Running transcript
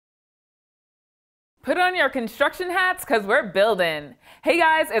Put on your construction hats, cause we're building. Hey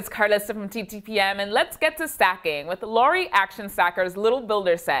guys, it's Carlista from TTPM, and let's get to stacking with LauriAction Stacker's Little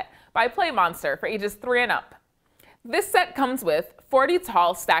Builder Set by PlayMonster for ages 3 and up. This set comes with 40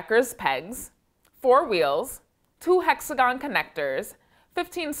 tall stackers pegs, 4 wheels, 2 Hexagon Connectors,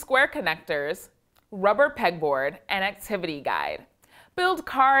 15 SquareConnectors, rubber pegboard, and activity guide. Build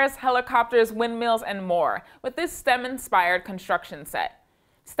cars, helicopters, windmills, and more with this STEM-inspired construction set.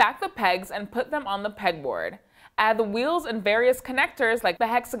 Stack the pegs and put them on the pegboard. Add the wheels and various connectors like the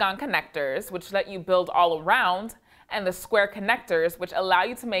Hexagon Connectors, which let you build all around, and the SquareConnectors, which allow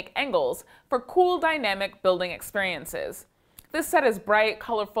you to make angles for cool dynamic building experiences. This set is bright,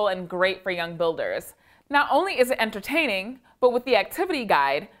 colorful, and great for young builders. Not only is it entertaining, but with the activity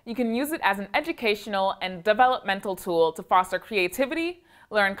guide, you can use it as an educational and developmental tool to foster creativity,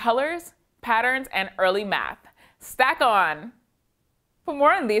 learn colors, patterns, and early math. Stack on! For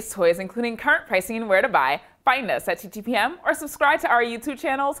more on these toys, including current pricing and where to buy, find us at TTPM or subscribe to our YouTube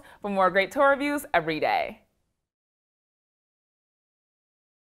channels for more great toy reviews every day.